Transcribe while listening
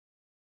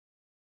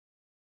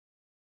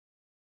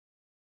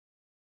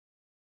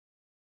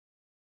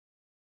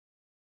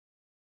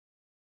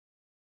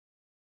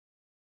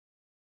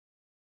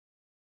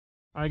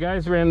Hi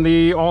guys, we're in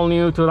the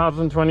all-new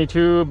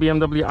 2022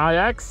 BMW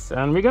iX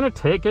and we're gonna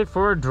take it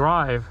for a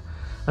drive.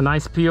 A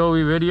nice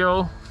POV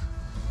video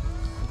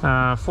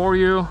for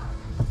you.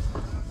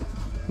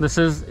 This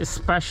is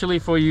especially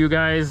for you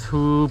guys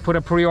who put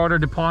a pre-order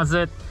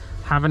deposit,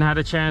 haven't had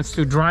a chance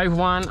to drive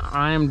one.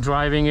 I am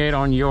driving it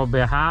on your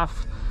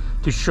behalf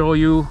to show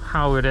you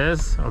how it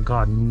is. Oh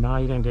god,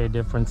 night and day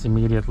difference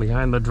immediately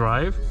in the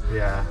drive.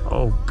 Yeah.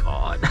 Oh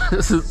god,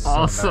 this is so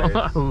awesome.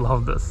 Nice. I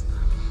love this.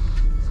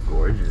 It's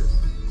gorgeous.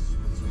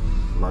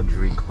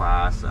 Luxury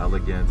class,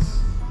 elegance.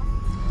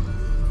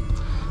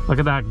 Look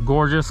at that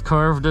gorgeous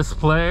curved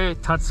display,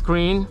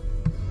 touchscreen.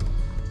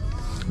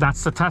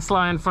 That's the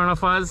Tesla in front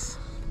of us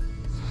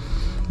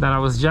that I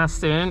was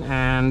just in,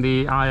 and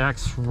the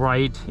iX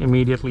right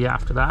immediately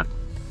after that.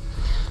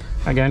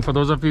 Again, for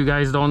those of you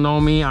guys don't know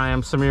me, I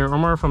am Samir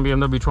Umer from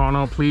BMW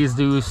Toronto. Please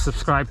do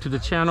subscribe to the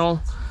channel.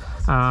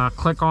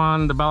 Click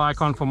on the bell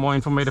icon for more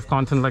informative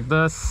content like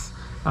this.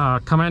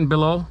 Comment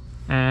below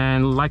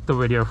and like the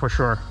video for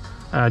sure.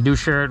 Do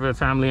share it with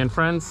family and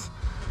friends.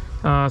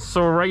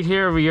 So right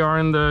here we are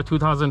in the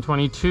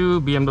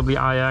 2022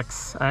 BMW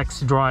iX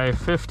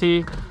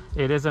xDrive50.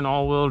 It is an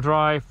all-wheel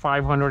drive,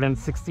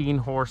 516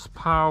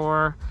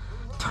 horsepower,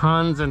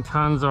 tons and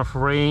tons of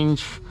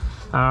range.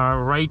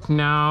 Right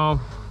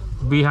now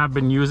we have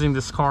been using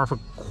this car for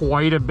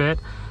quite a bit,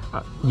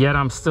 yet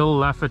I'm still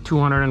left with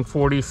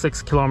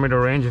 246 kilometer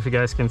range, if you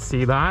guys can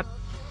see that.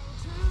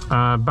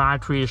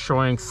 Battery is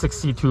showing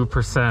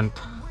 62%.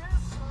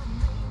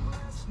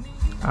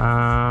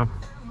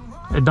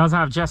 It does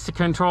have gesture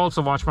control,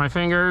 so watch my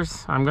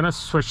fingers. I'm gonna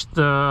switch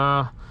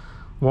the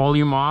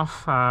volume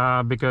off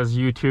because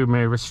YouTube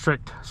may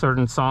restrict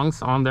certain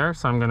songs on there,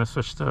 so I'm gonna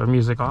switch the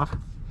music off.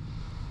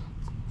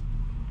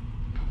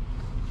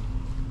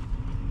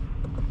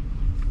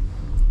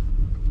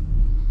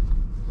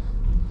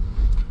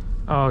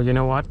 Oh, you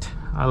know what?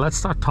 Let's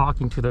start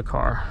talking to the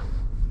car.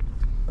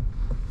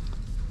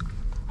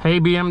 Hey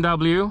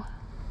BMW,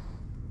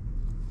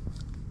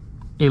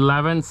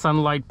 11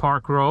 Sunlight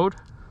Park Road.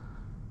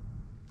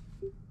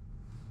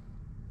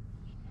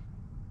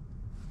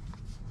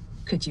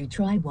 Could you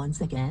try once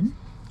again?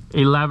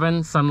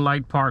 11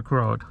 Sunlight Park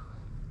Road.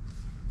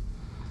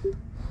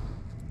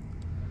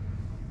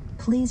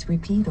 Please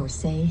repeat or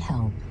say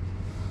help.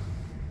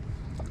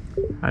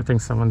 I think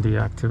someone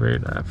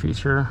deactivated that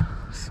feature.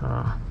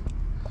 So,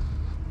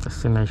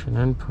 destination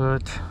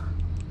input.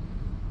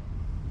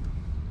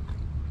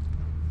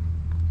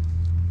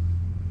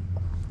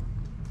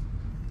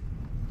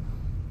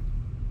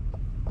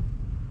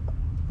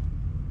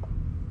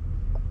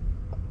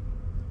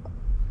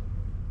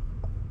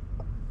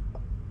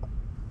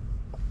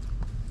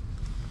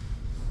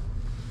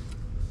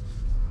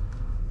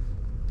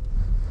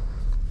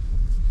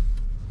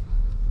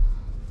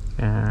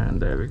 And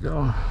there we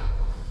go.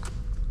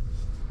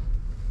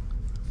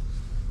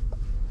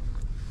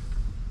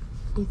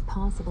 If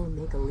possible,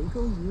 make a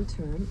legal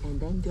U-turn and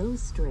then go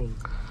straight.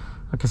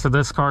 Okay, so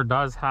this car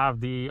does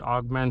have the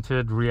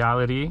augmented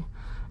reality,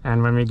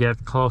 and when we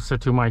get closer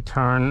to my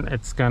turn,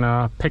 it's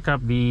gonna pick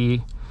up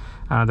the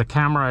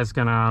camera is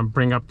gonna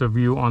bring up the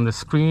view on the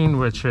screen,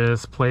 which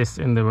is placed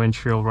in the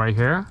windshield right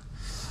here,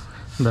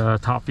 the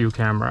top view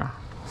camera.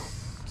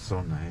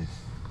 So nice.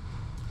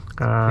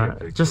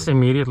 Just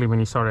immediately when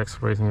you start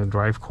experiencing the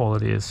drive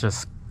quality, is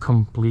just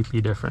completely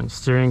different.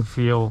 Steering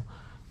feel,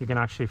 you can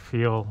actually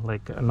feel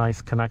like a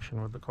nice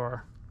connection with the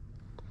car.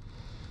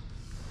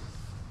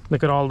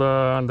 Look at all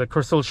the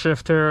crystal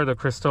shifter, the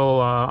crystal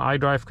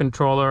iDrive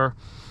controller,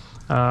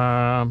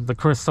 the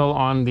crystal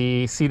on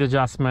the seat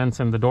adjustments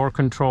and the door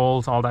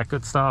controls, all that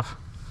good stuff.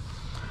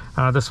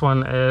 This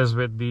one is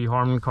with the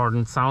Harman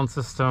Kardon sound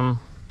system.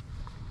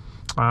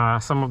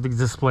 Some of these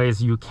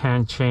displays you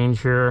can change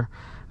here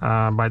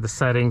by the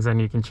settings,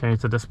 and you can change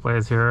the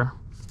displays here.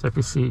 So if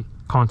you see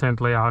content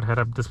layout,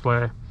 head-up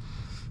display.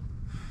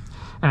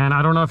 And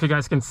I don't know if you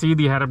guys can see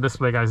the head-up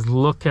display, guys.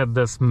 Look at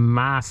this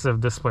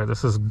massive display.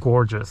 This is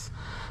gorgeous.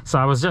 So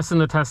I was just in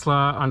the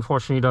Tesla.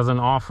 Unfortunately, doesn't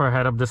offer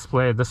head-up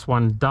display. This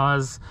one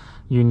does.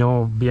 You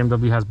know,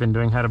 BMW has been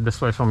doing head-up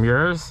display from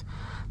years.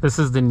 This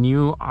is the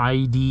new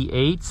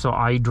ID8, so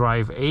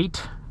iDrive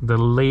 8, the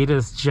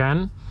latest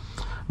gen,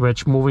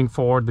 which moving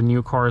forward the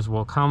new cars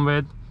will come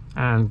with.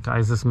 And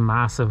guys, this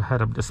massive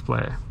head-up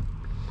display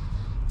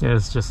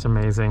is just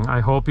amazing. I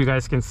hope you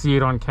guys can see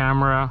it on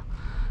camera.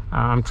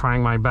 I'm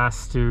trying my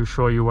best to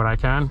show you what I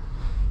can.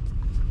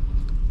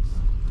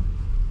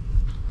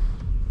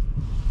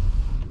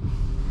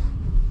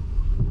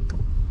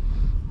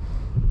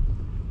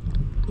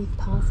 If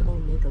possible,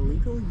 make a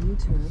legal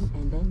U-turn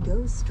and then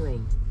go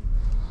straight.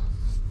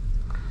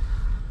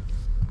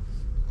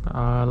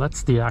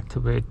 Let's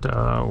deactivate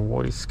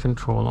voice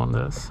control on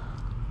this.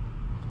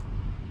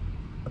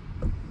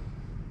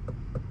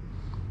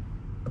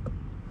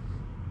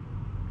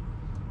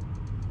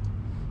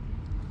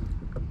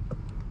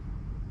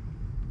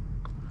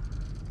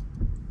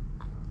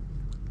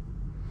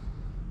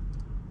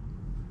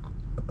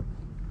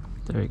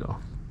 There you go.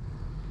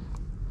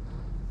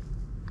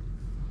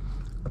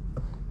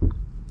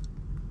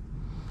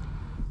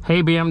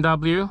 Hey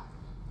BMW.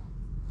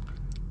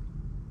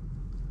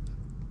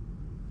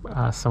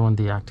 Someone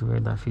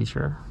deactivate that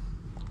feature.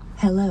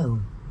 Hello.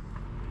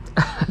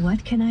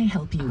 What can I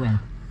help you with?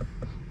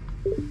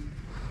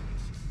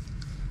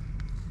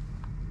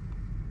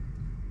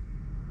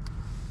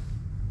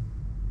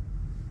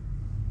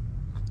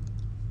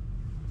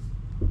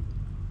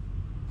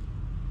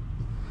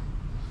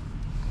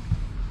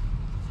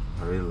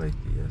 I really like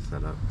the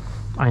setup.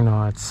 I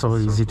know, it's so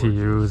It's so easy to gorgeous.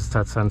 use,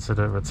 touch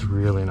sensitive, it's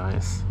really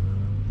nice.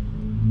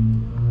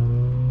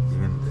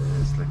 Even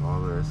this, like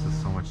all the rest is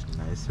so much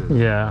nicer.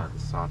 Yeah. The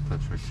soft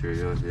touch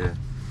materials, yeah.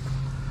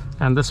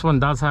 And this one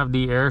does have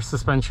the air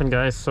suspension,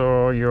 guys,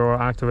 so your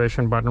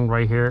activation button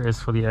right here is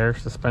for the air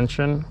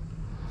suspension.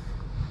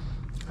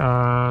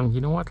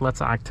 You know what,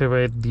 let's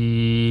activate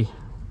the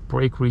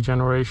brake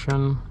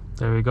regeneration.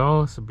 There we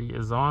go. So B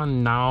is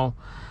on. Now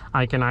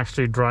I can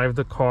actually drive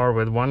the car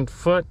with one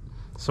foot,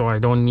 so I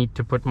don't need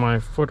to put my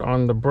foot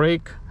on the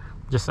brake.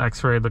 Just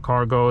accelerate, the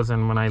car goes,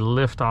 and when I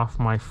lift off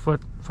my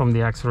foot from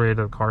the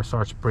accelerator, the car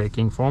starts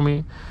braking for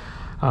me.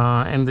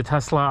 In the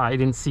Tesla, I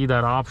didn't see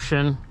that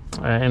option.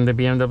 In the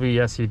BMW,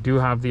 yes, you do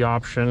have the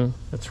option.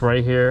 It's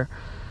right here,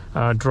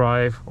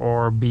 drive,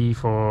 or B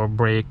for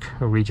brake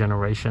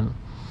regeneration.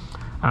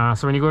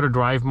 So when you go to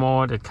drive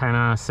mode, it kind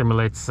of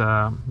simulates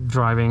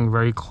driving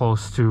very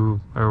close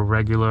to a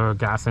regular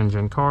gas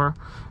engine car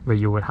where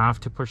you would have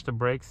to push the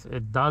brakes.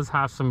 It does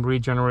have some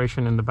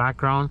regeneration in the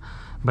background,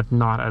 but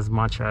not as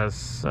much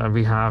as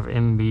we have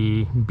in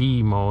the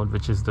B mode,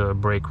 which is the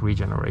brake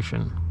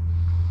regeneration.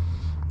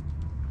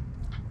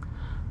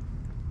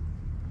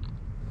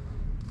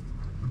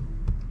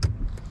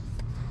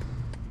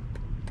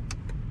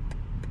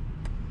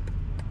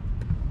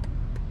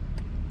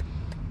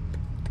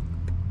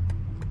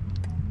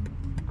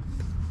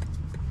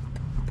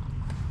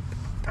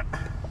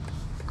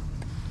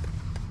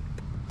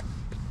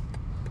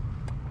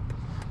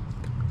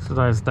 So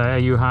that's, there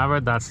you have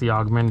it. That's the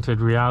augmented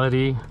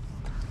reality.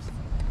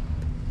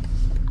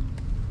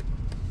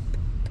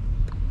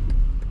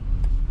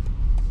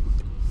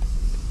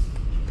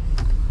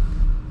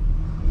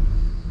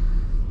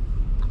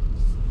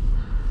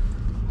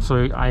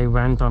 So I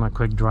went on a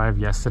quick drive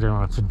yesterday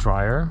when it's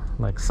drier,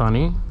 like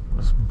sunny. It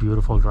was a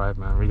beautiful drive,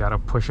 man. We gotta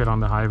push it on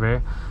the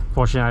highway.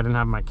 Fortunately, I didn't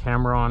have my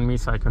camera on me,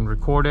 so I couldn't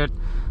record it.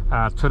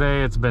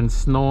 Today it's been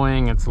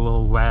snowing, it's a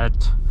little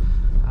wet.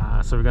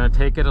 So we're gonna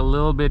take it a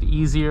little bit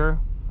easier,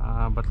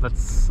 but let's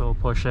still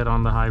push it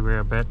on the highway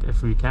a bit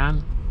if we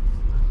can.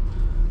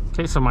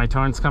 Okay, so my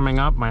turn's coming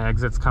up, my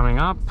exit's coming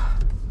up.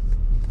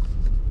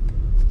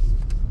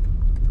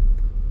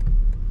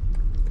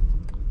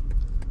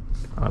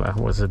 Oh, that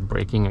was it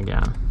braking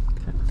again.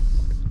 Okay.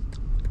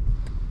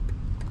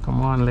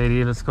 Come on,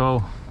 lady, let's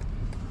go.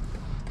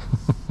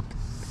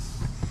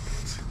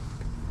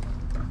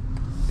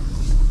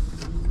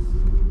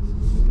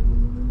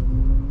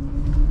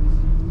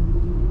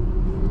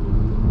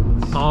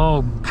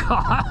 Oh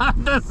God,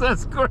 this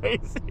is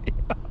crazy.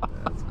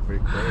 That's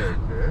pretty quick,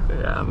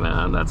 Yeah,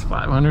 man, that's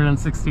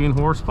 516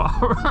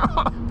 horsepower.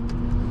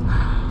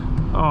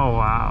 Oh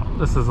wow,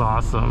 this is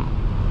awesome.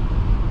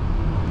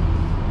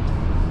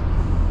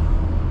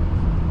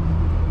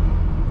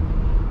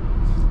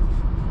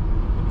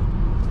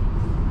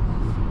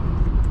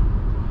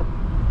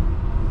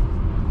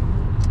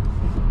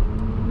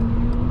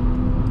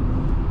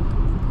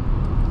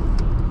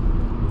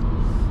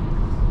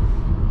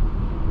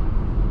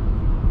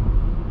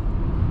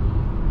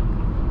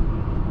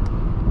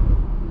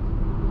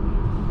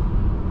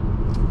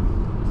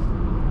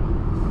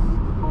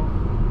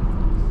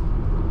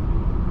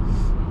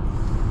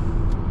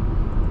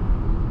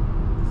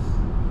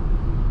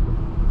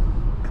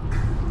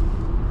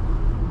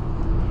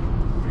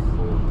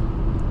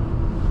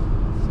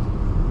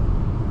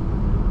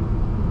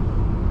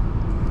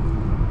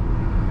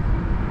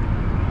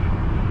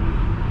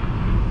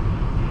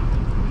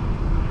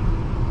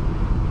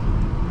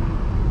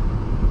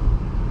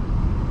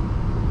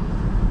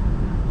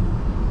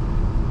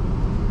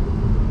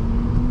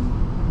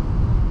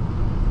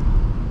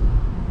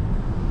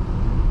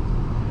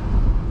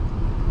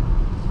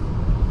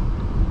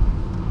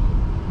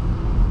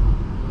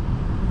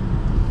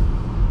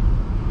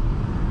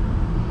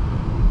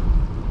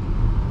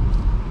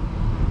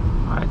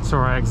 So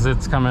our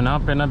exit's coming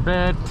up in a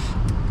bit.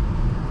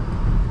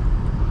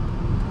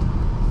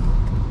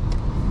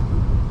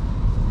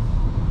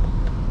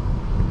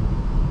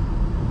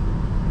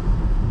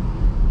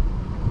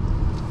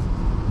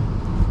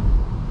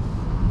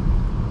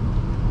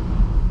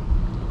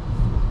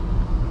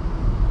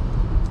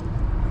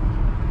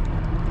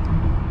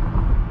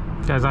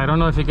 Guys, I don't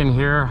know if you can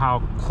hear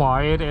how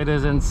quiet it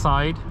is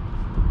inside.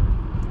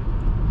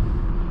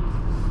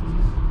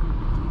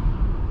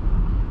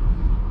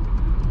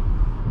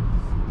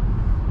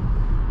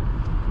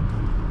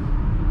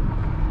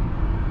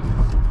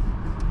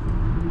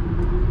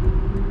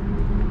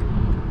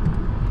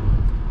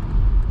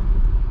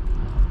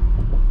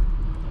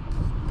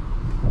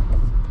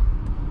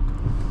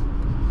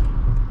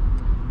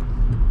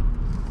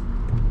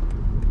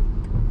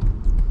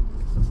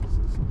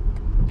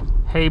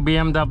 Hey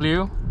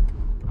BMW,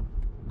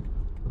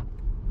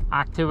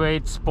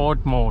 activate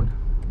sport mode.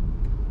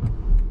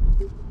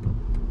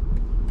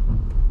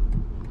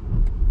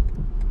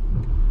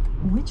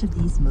 Which of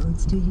these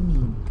modes do you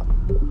mean?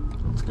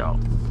 Let's go.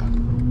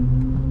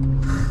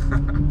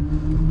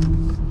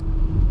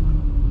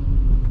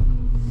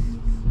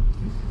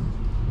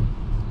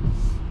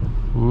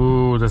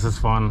 Ooh, this is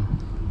fun.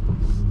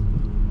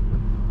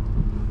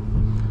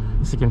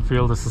 So you can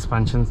feel the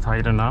suspensions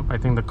tighten up. I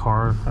think the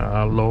car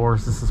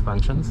lowers the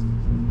suspensions.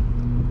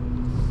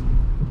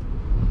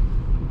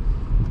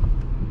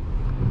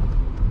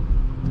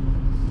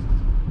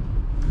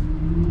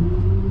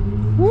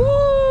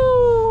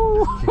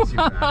 Woo! Kicks you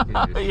back in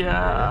your seat,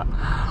 Yeah.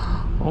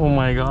 Oh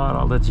my god,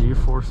 all the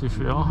G-force you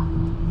feel.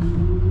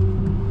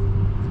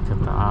 Look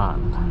at that.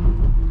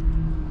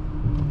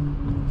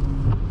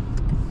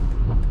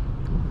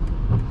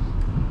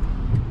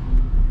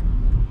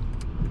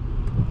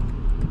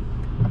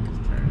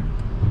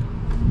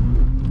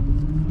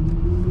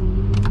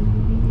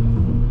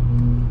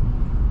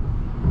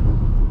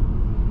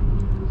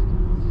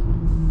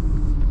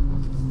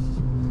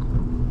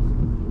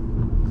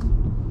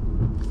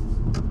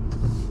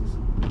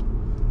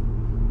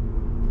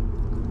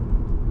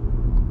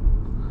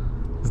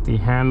 The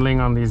handling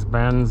on these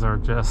bends are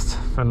just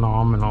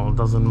phenomenal. It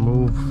doesn't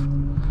move,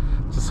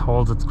 just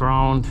holds its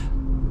ground.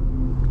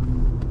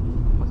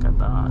 Look at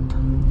that.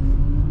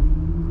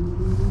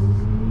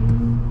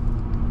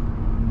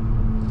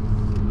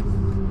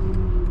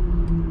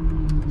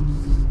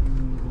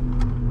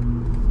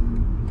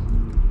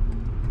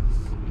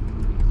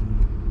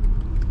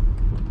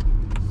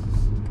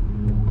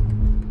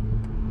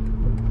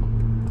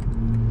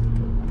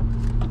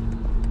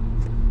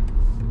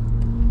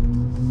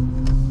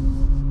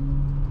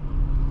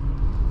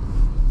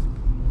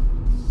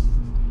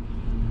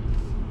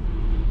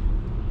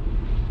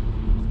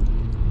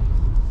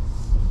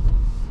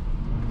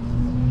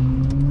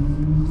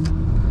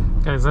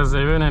 Guys, there's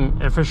even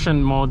an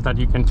efficient mode that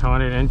you can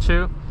turn it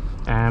into,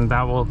 and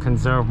that will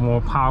conserve more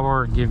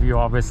power, give you,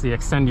 obviously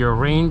extend your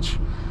range,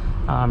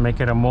 make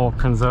it a more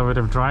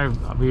conservative drive.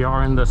 We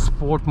are in the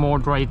sport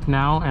mode right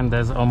now, and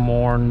there's a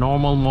more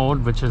normal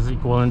mode which is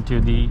equivalent to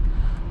the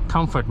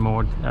comfort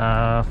mode.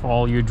 For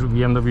all you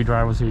BMW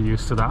drivers, you're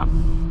used to that.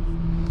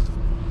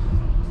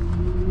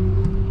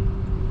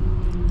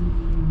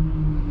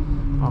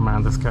 Oh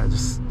man,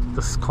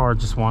 this car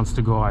just wants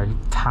to go. I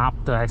tap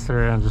the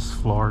accelerator and just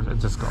floors. It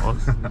just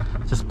goes.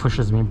 It just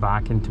pushes me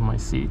back into my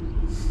seat.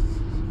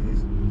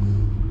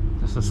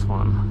 This is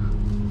fun.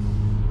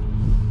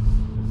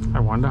 I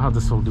wonder how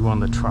this will do on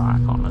the track,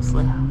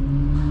 honestly.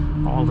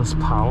 All this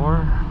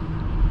power.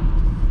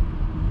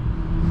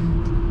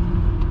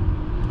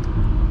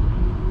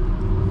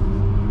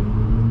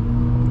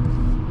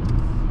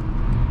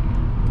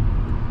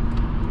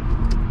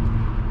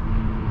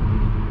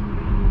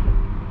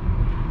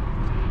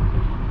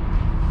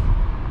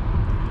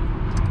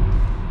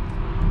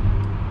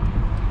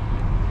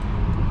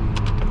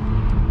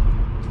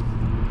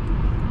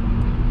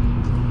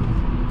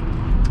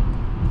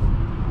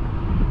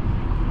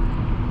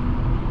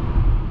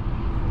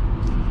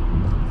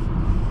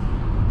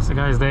 So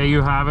guys, there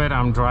you have it.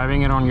 I'm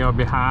driving it on your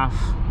behalf.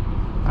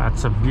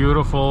 It's a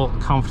beautiful,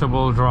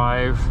 comfortable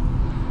drive.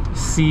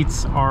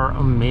 Seats are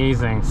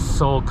amazing,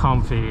 so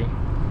comfy.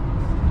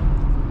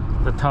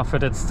 The tough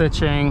fitted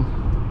stitching,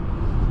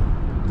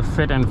 the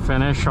fit and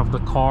finish of the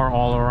car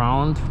all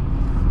around.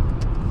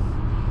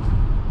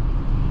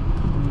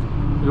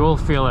 You will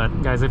feel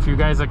it, guys. If you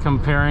guys are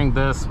comparing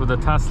this with the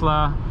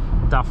Tesla,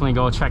 definitely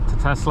go check the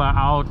Tesla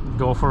out,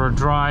 go for a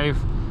drive.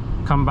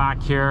 Come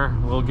back here,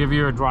 we'll give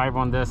you a drive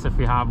on this if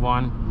you have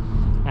one,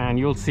 and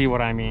you'll see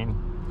what I mean.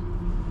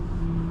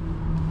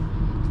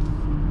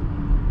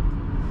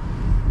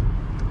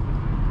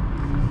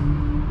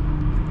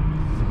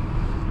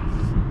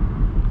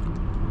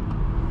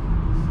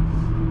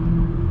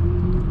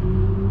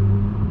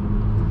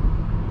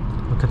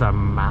 Look at that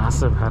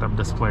massive head-up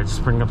display.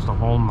 Just bring up the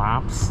whole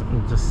maps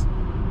and just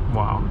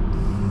wow.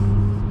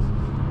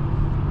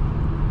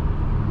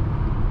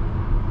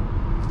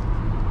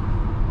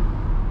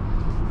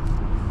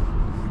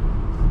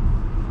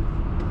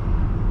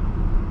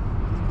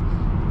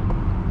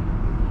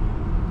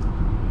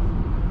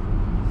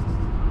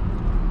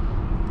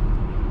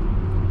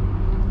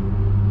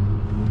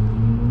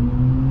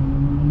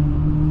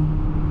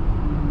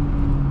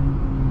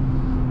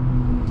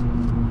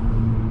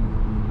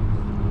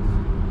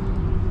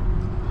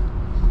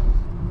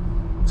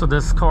 So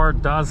this car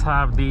does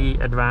have the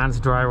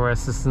advanced driver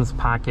assistance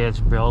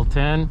package built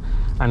in.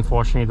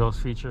 Unfortunately, those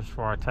features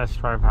for our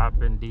test drive have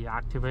been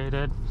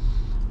deactivated.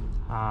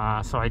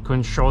 So I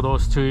couldn't show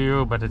those to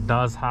you, but it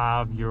does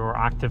have your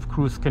active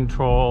cruise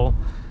control,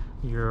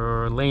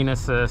 your lane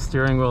assist,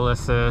 steering wheel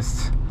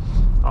assist,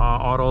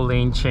 auto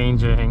lane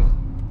changing.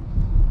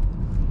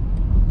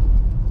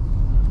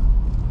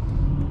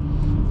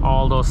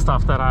 All those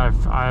stuff that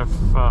I've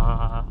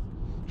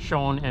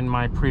shown in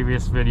my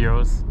previous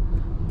videos.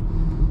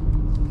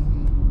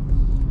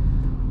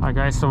 Alright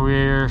guys, so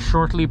we're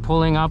shortly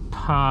pulling up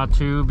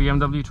to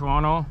BMW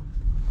Toronto.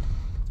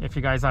 If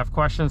you guys have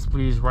questions,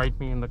 please write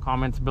me in the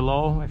comments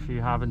below. If you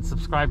haven't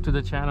subscribed to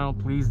the channel,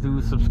 please do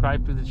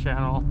subscribe to the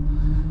channel.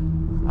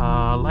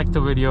 Like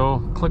the video,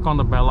 click on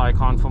the bell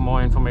icon for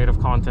more informative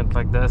content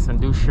like this,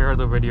 and do share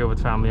the video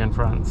with family and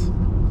friends.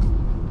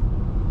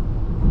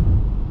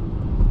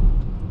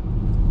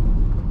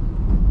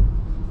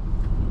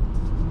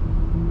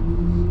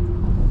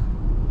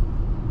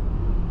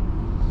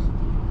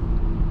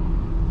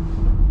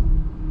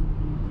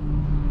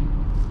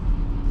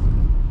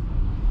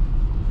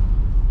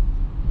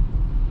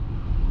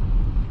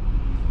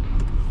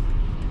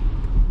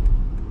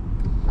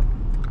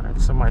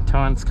 So my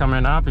turn's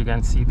coming up. You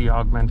can see the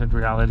augmented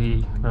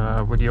reality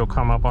video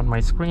come up on my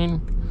screen,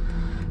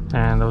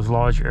 and those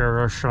large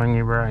arrows showing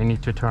me where I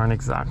need to turn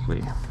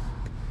exactly.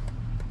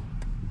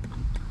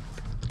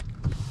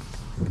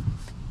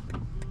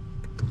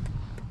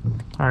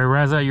 All right,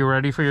 Reza, you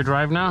ready for your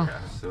drive now? Yeah,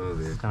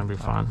 absolutely. It's gonna be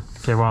fun.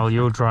 Okay, while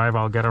you drive,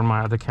 I'll get on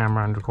my other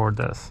camera and record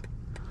this.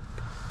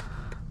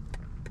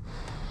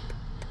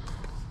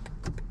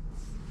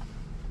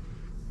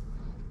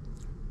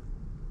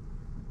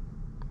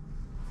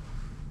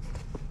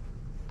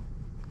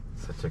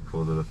 Such a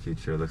cool little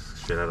feature. It looks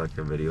straight out like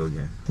a video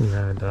game.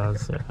 Yeah, it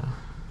does. Yeah.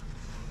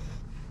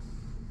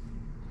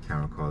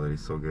 Camera quality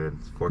so good.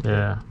 It's 4K.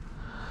 Yeah.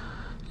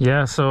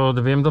 Yeah. So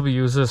the BMW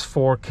uses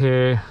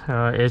 4K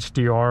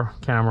HDR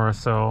camera,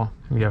 so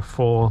we have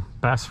full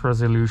best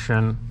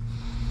resolution.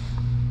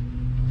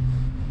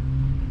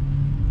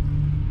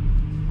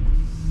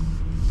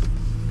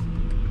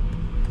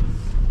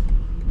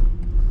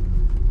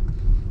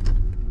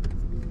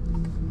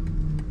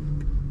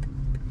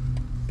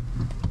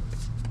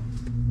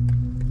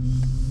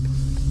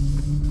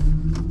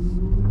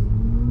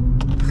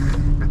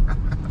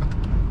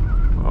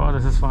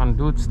 This is fun,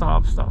 dude.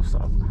 Stop.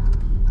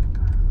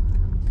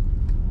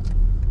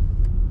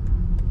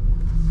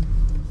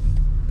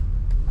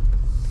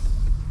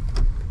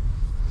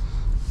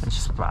 Let's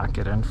just back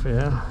it in for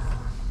you.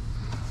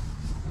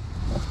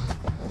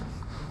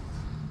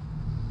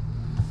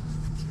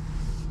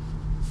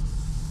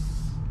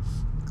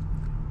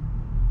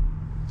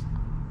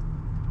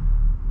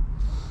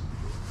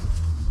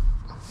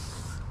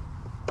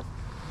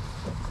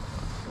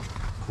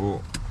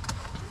 Cool.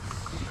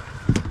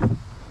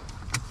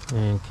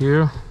 Thank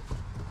you.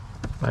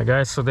 Alright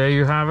guys, so there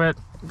you have it.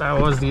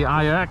 That was the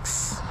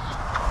iX.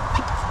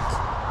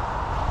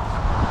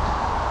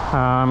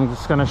 I'm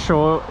just gonna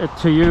show it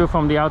to you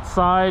from the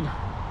outside.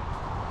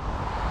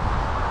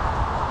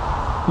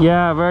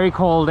 Yeah, very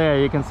cold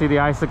day. You can see the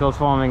icicles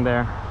forming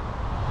there.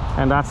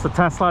 And that's the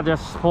Tesla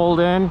just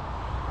pulled in.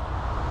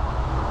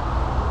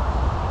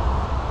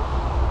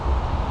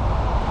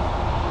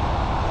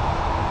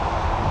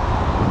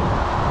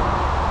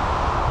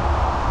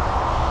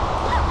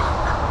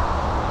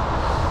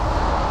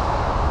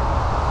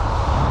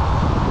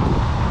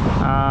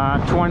 Uh,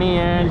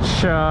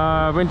 20-inch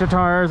winter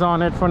tires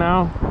on it for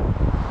now.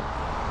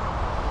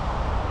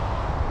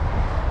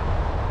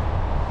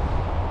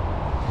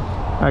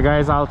 Alright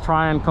guys, I'll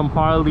try and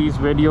compile these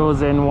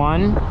videos in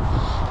one,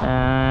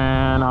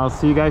 and I'll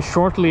see you guys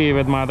shortly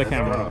with my other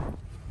camera.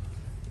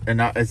 And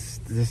now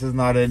this is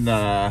not in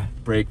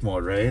brake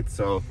mode, right?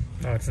 So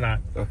No, it's not.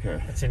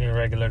 okay. It's in your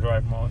regular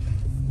drive mode.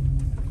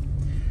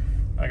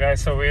 Alright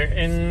guys, so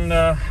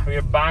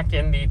we're back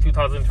in the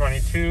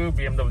 2022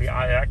 BMW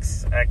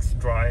iX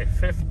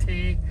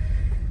xDrive50,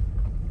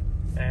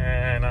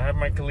 and I have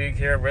my colleague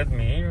here with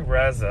me,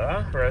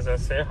 Reza. Reza,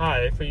 say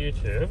hi for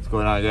YouTube. What's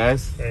going on,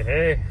 guys?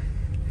 Hey.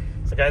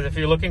 So guys, if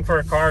you're looking for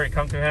a car, you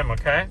come to him,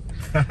 okay?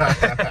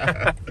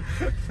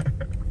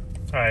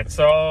 Alright,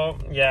 so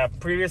yeah,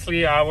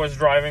 previously I was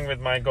driving with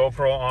my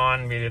GoPro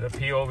on. We did a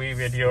POV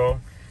video.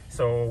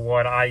 So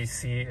what I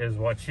see is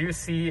what you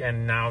see,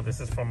 and now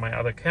this is from my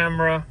other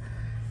camera.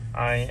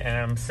 I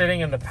am sitting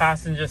in the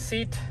passenger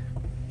seat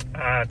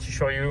to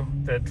show you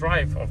the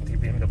drive of the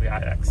BMW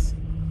iX.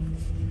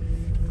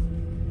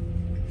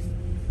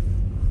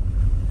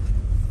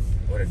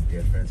 What a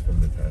difference from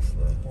the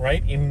Tesla.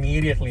 Right?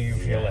 Immediately you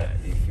feel it.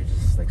 You feel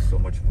just like so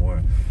much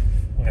more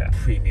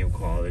premium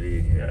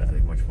quality here. Yeah.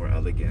 Like much more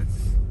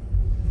elegance.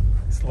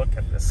 Let's look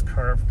at this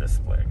curved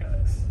display,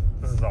 guys.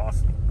 This is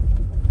awesome.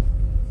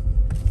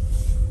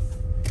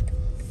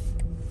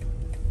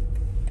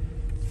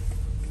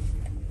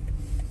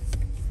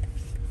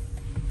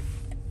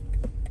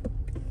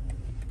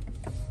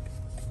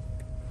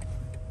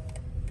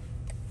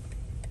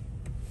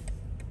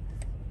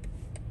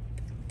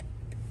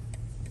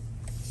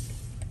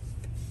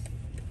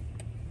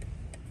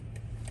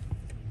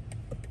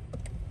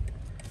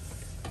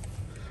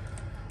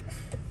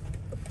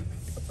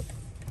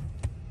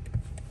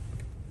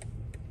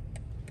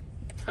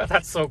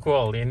 That's so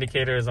cool. The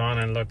indicator is on,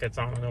 and look, it's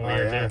on over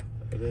here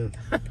too. It is.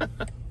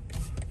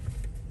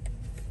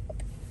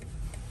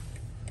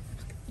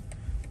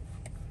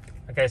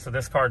 Okay, so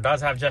this car does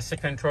have gesture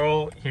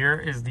control. Here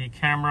is the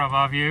camera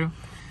above you.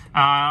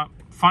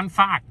 Fun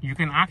fact, you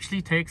can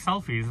actually take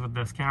selfies with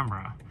this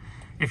camera.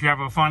 if you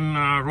have a fun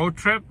road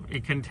trip,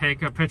 it can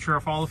take a picture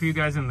of all of you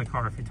guys in the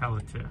car if you tell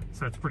it to.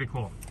 So it's pretty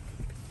cool.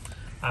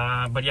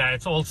 But yeah,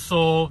 it's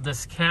also,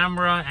 this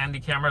camera and the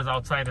cameras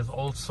outside is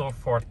also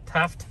for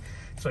theft.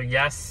 So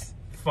yes,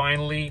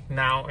 finally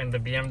now in the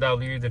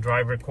BMW, the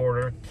drive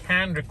recorder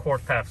can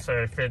record theft.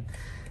 So if it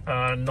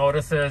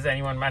notices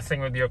anyone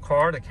messing with your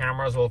car, the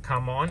cameras will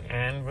come on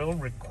and will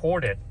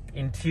record it,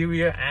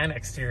 interior and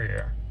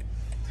exterior.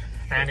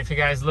 And if you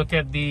guys look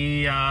at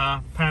the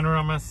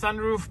panorama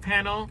sunroof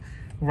panel,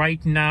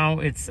 right now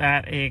it's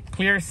at a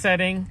clear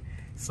setting.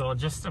 So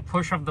just a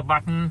push of the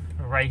button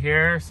right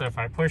here. So if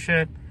I push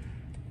it,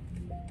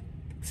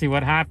 see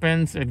what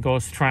happens, it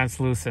goes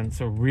translucent.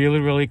 So really,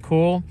 really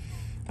cool.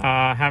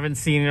 Haven't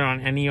seen it on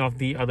any of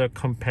the other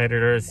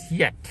competitors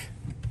yet.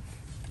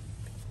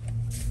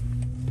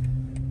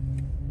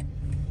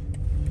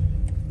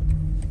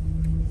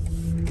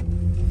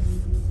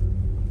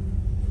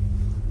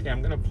 Okay,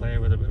 I'm gonna play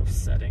with a bit of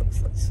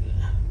settings. Let's see.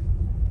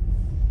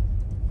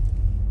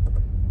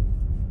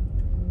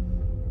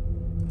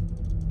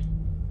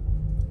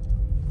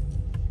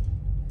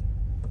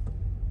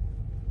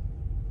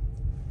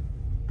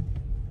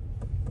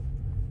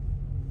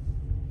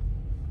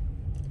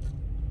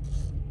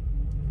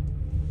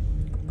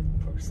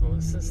 Personal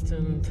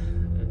assistant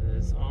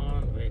is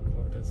on. Wake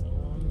mode is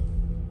on.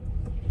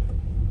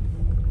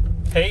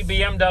 Hey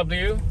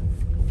BMW,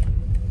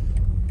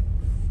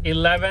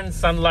 11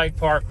 Sunlight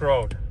Park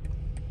Road.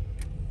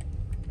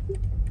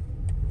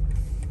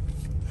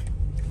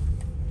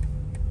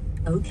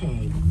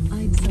 Okay,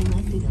 I've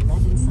selected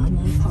 11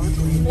 Sunlight Park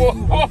Road.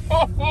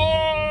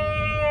 Whoa!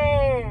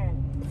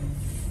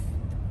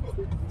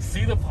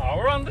 See the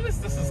power on this?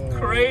 This is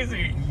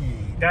crazy.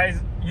 Guys,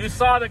 you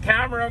saw the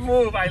camera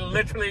move. I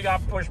literally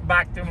got pushed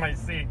back to my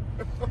seat.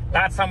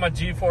 That's how much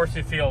G-force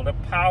you feel. The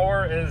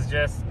power is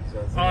just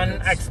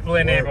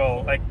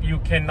unexplainable. Like, you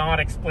cannot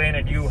explain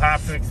it. You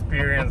have to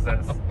experience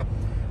this.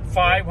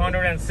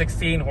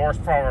 516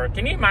 horsepower.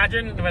 Can you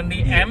imagine when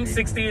the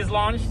M60 is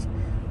launched?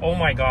 Oh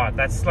my God,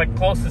 that's like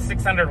close to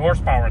 600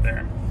 horsepower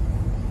there.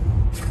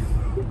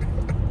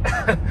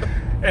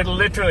 It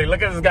literally,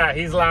 look at this guy,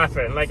 he's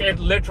laughing. Like, it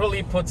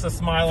literally puts a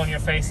smile on your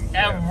face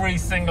every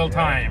single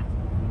time.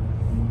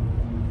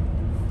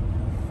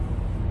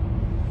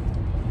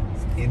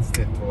 It's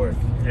instant torque.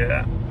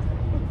 Yeah.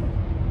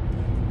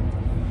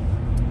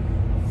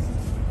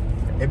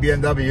 Hey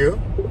BMW.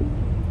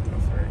 Oh,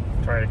 sorry.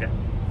 Try it again.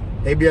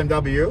 Hey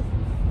BMW.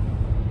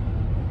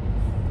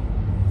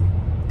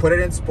 Put it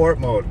in sport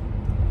mode.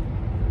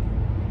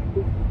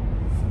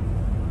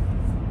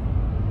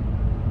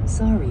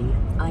 Sorry,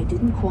 I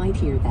didn't quite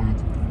hear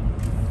that.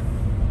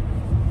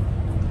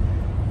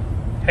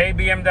 Hey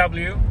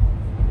BMW,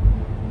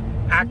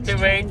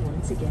 activate. Please try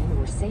once again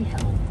or say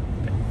help.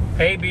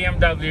 Hey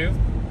BMW,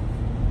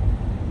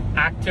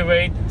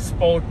 activate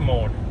sport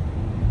mode.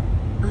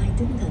 I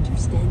didn't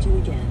understand you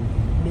again.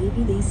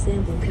 Maybe these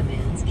sample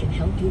commands can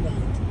help you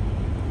out.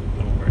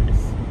 No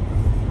worries.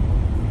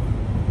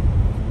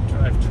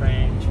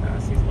 Drivetrain,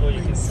 chassis. Oh, you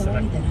I'm can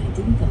sorry select. that I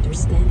didn't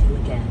understand you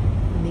again.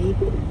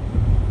 Maybe.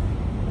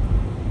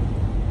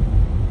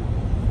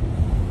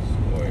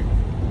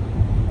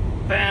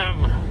 Bam!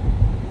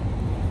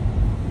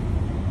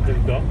 Did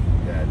it go?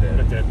 Yeah, it did.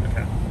 It did,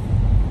 okay.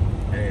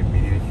 I didn't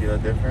immediately feel a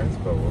difference,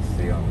 but we'll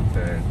see on the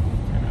third.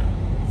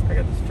 I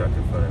got this truck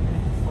in front of me.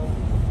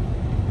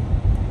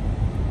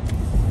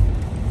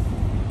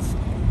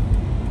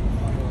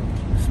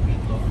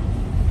 Speed low.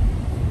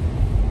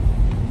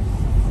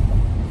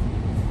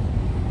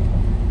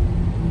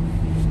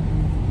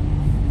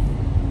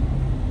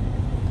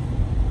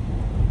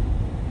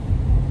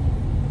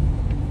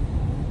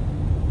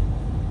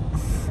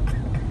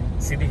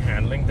 See the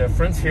handling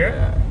difference here?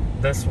 Yeah.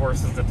 This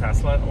versus the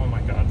Tesla. Oh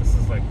my God, this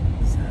is like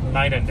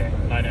night and day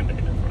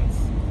difference.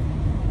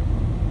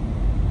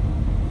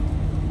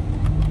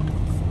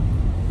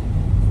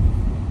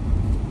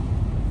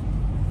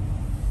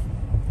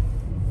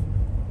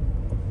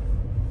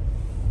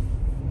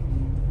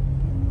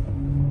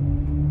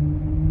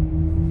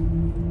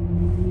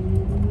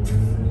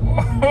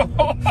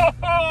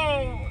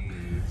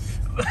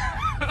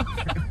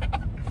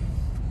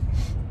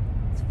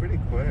 It's pretty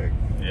quick.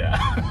 Yeah.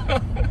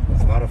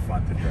 It's a lot of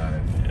fun to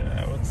drive.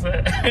 Yeah, I would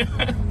say.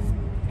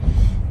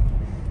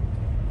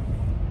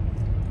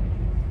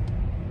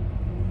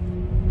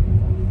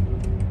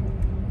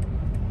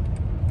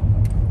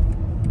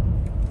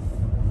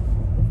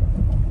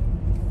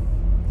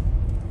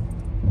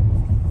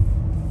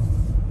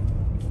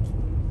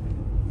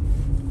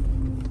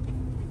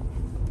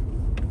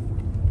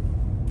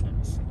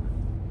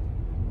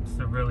 It's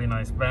a really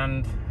nice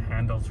bend,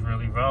 handles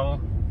really well.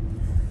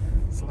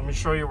 So let me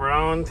show you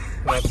around.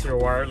 That's your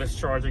wireless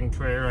charging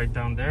tray right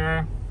down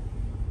there.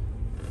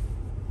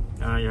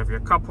 You have your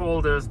cup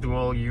holders,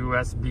 dual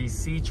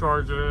USB-C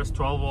chargers,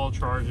 12-volt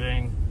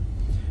charging,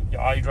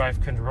 your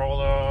iDrive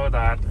controller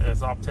that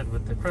is opted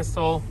with the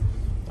crystal,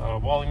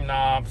 volume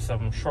knob,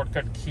 some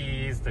shortcut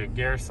keys, the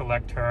gear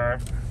selector.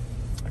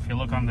 If you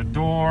look on the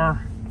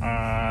door,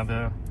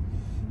 the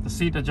The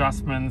seat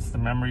adjustments, the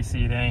memory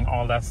seating,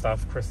 all that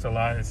stuff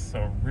crystallized.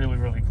 So really,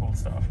 really cool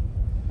stuff.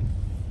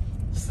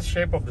 Just the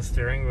shape of the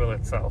steering wheel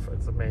itself,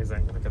 it's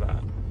amazing. Look at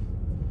that.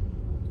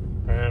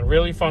 And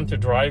really fun to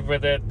drive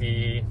with it.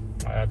 The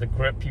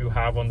grip you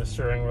have on the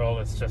steering wheel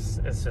is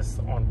just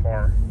on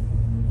par.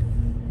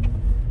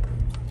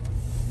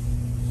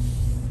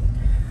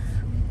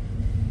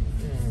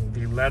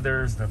 The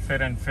leathers, the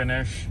fit and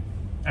finish,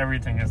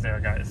 everything is there,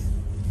 guys.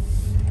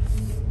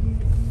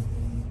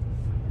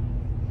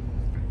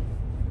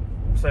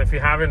 So if you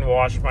haven't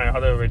watched my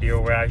other video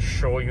where I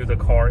show you the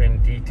car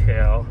in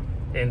detail,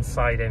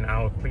 inside and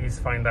out, please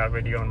find that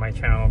video on my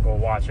channel, go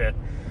watch it.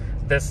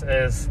 This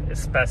is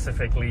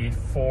specifically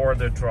for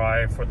the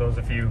drive, for those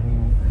of you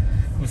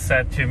who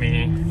said to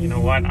me, you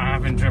know what, I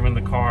haven't driven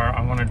the car,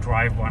 I want to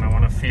drive one, I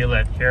want to feel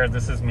it. Here,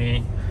 this is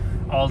me,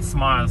 all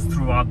smiles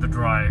throughout the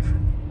drive.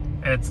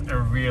 It's a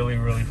really,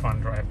 really fun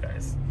drive,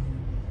 guys.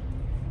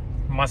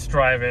 Must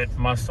drive it,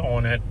 must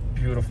own it.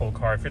 Beautiful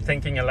car. If you're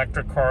thinking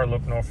electric car,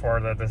 look no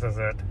further, this is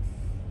it.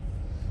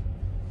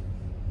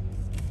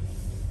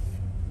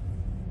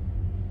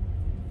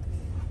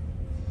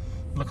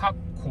 Look how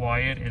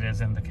quiet it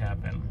is in the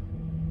cabin.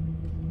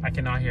 I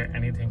cannot hear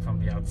anything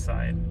from the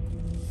outside.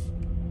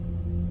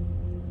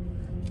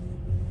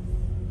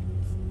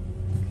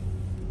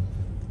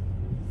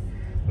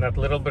 And that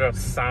little bit of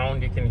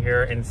sound you can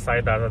hear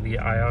inside that are the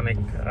ionic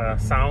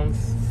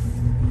sounds.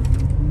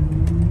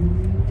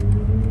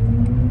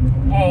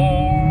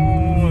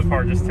 Oh, the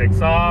car just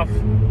takes off.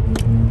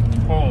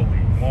 Holy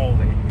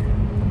moly.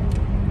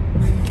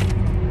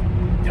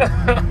 It's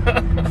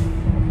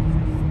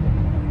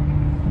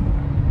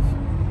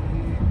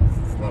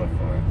a lot of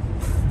fun.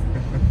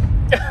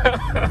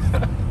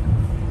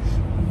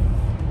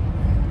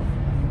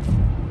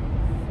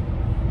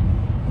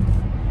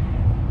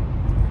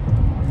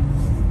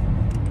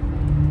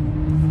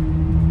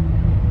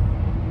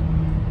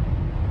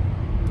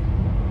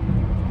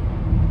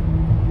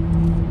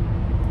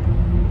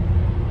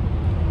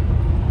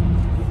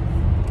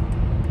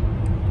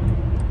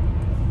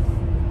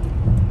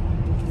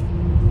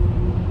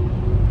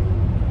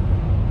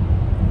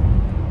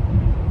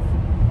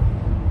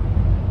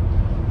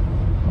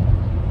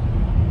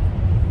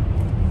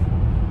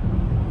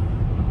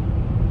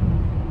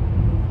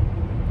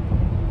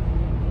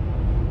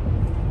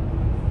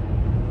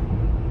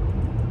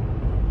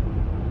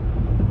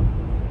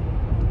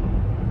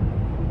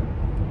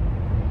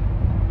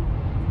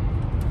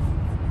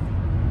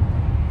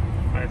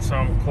 So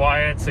I'm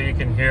quiet so you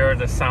can hear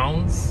the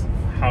sounds,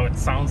 how it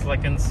sounds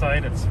like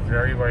inside. It's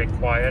very, very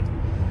quiet,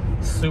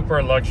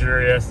 super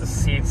luxurious. The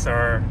seats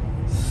are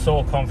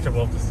so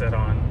comfortable to sit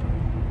on.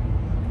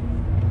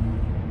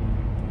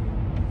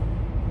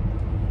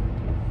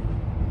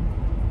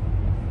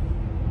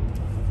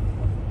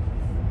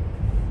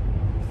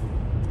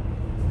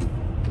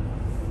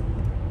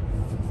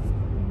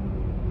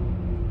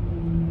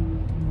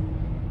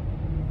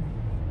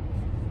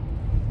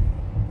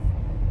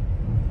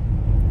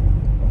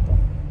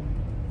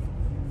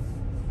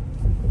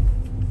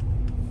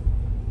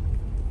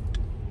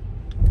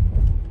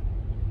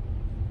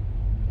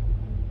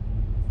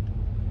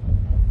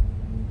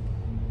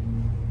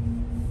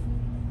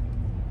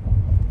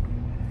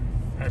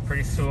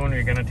 Pretty soon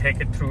you're going to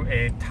take it through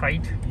a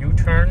tight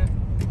U-turn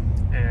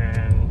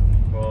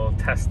and we'll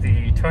test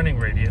the turning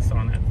radius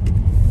on it.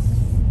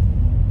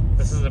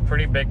 This is a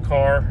pretty big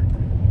car.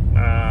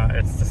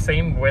 It's the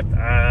same width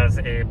as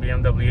a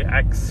BMW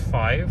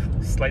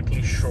X5,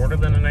 slightly shorter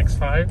than an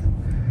X5.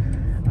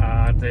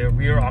 The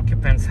rear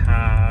occupants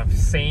have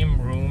same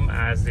room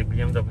as the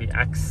BMW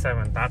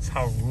X7. That's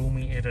how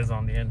roomy it is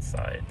on the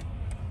inside.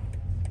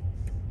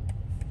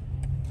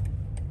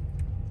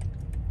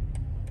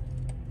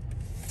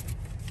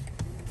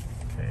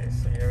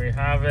 So here we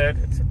have it.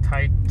 It's a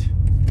tight,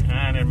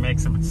 and it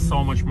makes it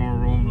so much more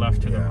room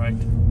left to the right.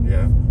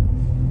 Yeah.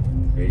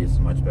 Radius is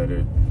much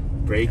better.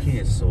 Braking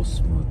is so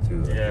smooth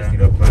too. Yeah. Just need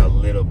to apply a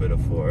little bit of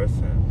force.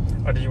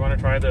 And oh, did you want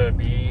to try the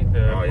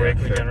brake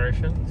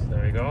regeneration?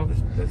 There you go.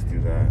 Let's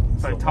do that.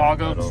 So I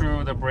toggled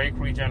through the brake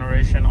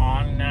regeneration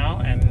on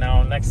now, and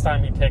now next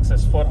time he takes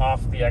his foot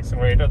off the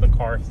accelerator, the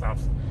car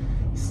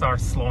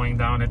starts slowing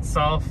down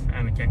itself,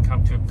 and it can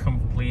come to a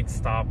complete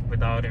stop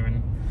without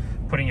even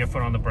putting your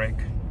foot on the brake.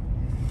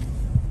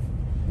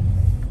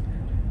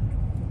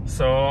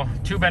 So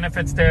two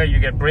benefits there. You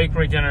get brake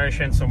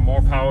regeneration, so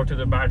more power to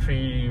the battery.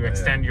 You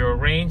extend your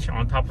range.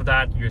 On top of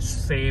that, you're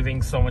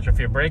saving so much of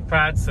your brake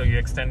pads, so you're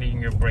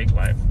extending your brake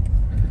life.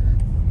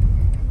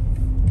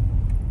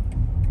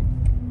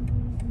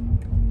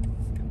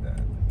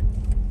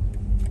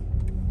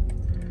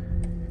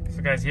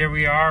 So guys, here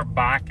we are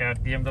back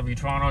at BMW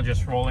Toronto,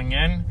 just rolling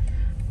in.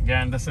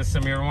 Again, this is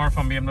Samir Umer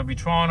from BMW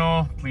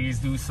Toronto. Please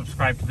do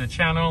subscribe to the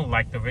channel,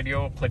 like the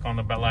video, click on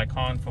the bell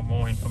icon for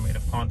more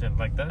informative content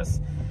like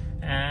this.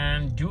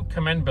 And do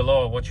comment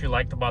below what you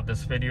liked about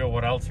this video,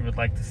 what else you would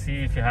like to see.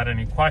 If you had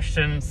any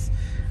questions,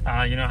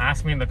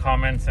 ask me in the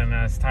comments, and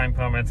as time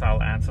permits,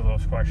 I'll answer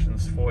those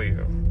questions for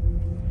you.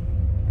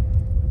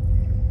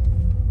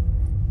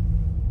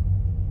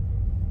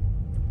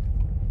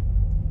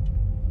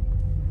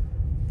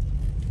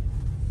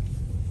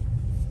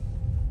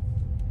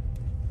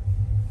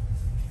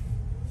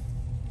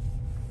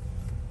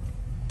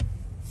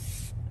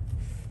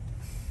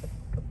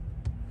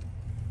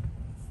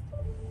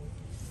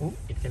 Ooh,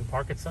 it can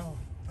park itself.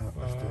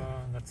 Let's do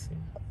it. Let's see.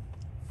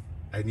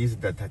 I need to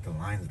detect the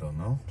lines though,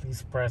 no?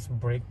 Please press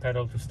brake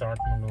pedal to start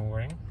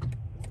maneuvering.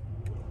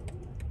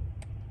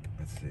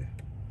 Let's see.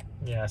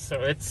 Yeah,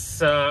 so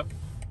it's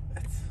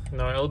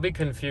no, it'll be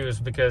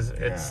confused because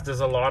there's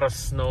a lot of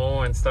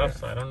snow and stuff,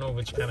 so I don't know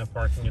which kind of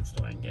parking it's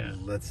doing. Yeah.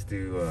 Let's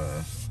do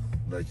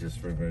let's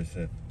just reverse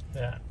it.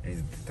 Yeah. I need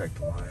to detect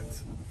the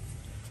lines.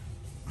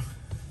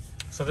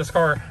 So this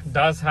car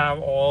does have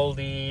all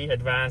the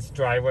advanced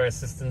driver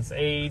assistance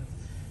aid,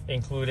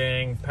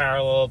 including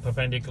parallel,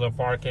 perpendicular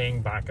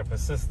parking, backup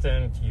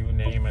assistant, you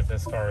name it,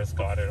 this car has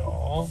got it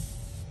all.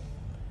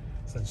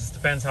 So it just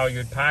depends how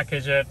you'd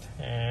package it,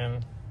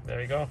 and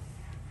there you go.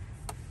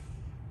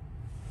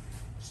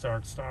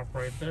 Start, stop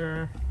right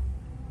there.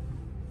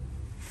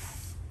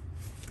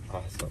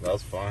 Awesome, that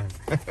was fun.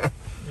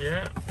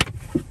 Yeah.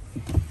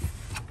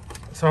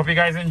 So hope you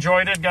guys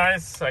enjoyed it,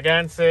 guys.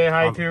 Again, say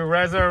hi to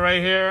Reza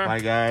right here.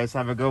 Bye guys,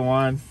 have a good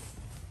one.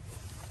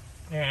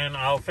 And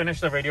I'll finish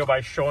the video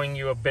by showing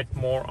you a bit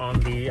more on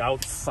the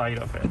outside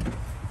of it.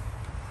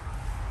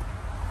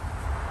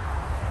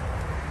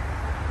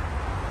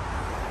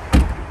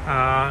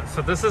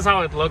 So this is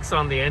how it looks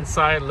on the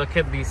inside. Look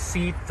at the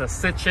seat, the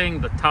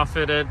stitching, the tough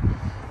fitted.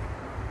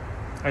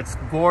 It's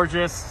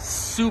gorgeous,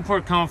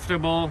 super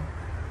comfortable.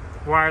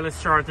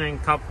 Wireless charging,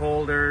 cup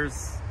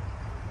holders.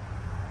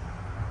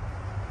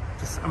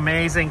 Just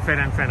amazing fit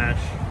and finish.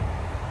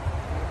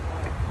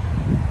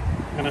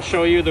 I'm gonna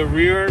show you the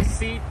rear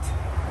seat.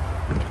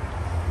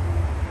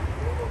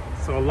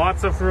 So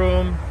lots of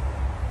room.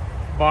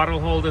 Bottle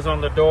holders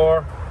on the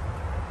door.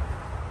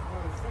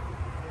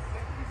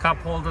 Cup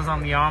holders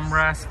on the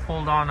armrest,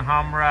 pulled on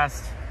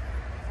armrest.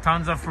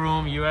 Tons of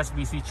room,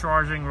 USB-C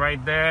charging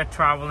right there,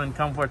 travel and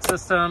comfort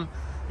system.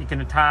 You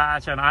can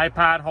attach an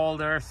iPad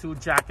holder, suit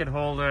jacket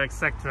holder,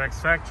 etc,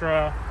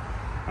 etc.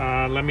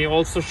 Let me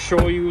also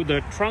show you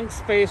the trunk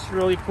space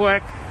really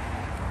quick.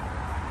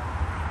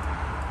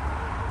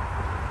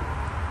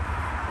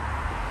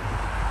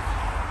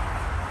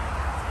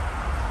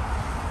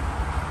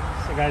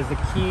 So guys, the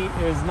key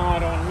is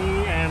not on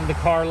me and the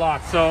car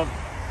locked. So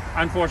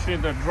unfortunately,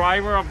 the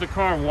driver of the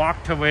car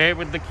walked away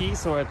with the key,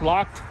 so it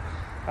locked.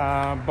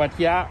 But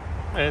yeah,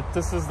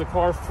 this is the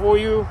car for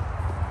you.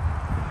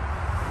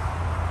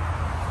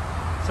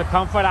 So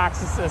comfort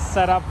access is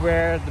set up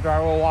where the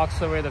driver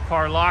walks away, the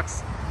car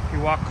locks. If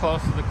you walk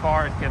close to the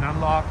car, it can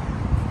unlock.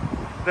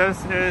 This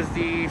is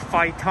the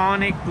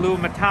Phytonic Blue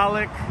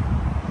Metallic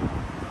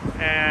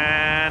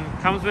and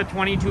comes with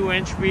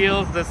 22-inch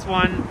wheels. This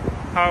one,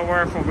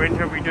 however, for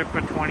winter we did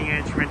put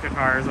 20-inch winter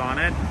tires on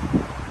it.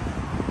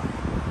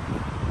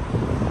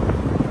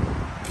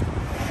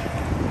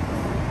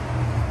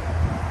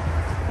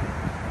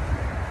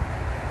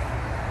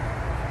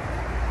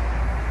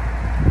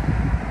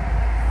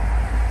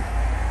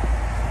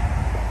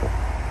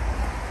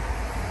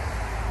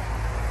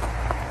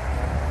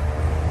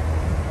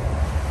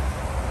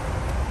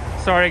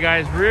 Sorry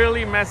guys,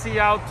 really messy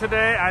out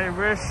today. I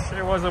wish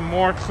it was a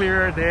more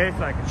clearer day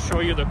so I could show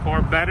you the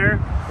car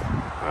better.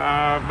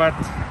 But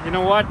you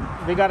know what?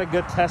 We got a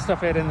good test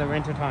of it in the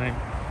winter time.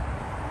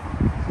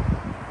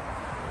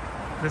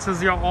 This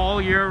is your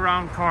all year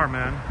round car,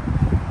 man.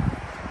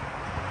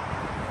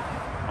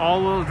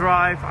 All-wheel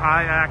drive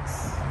iX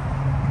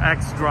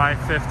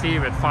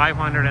xDrive50 with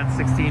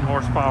 516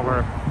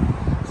 horsepower.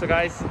 So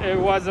guys, it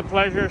was a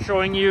pleasure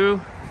showing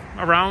you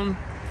around.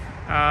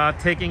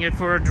 Taking it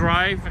for a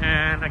drive.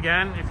 And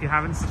again, if you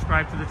haven't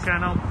subscribed to the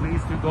channel,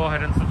 please do go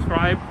ahead and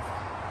subscribe.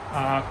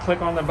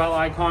 Click on the bell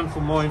icon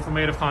for more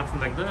informative content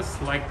like this.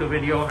 Like the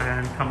video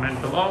and comment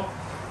below,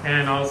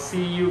 and I'll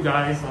see you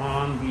guys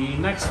on the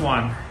next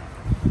one.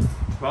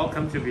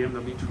 Welcome to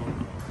BMW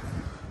Toronto.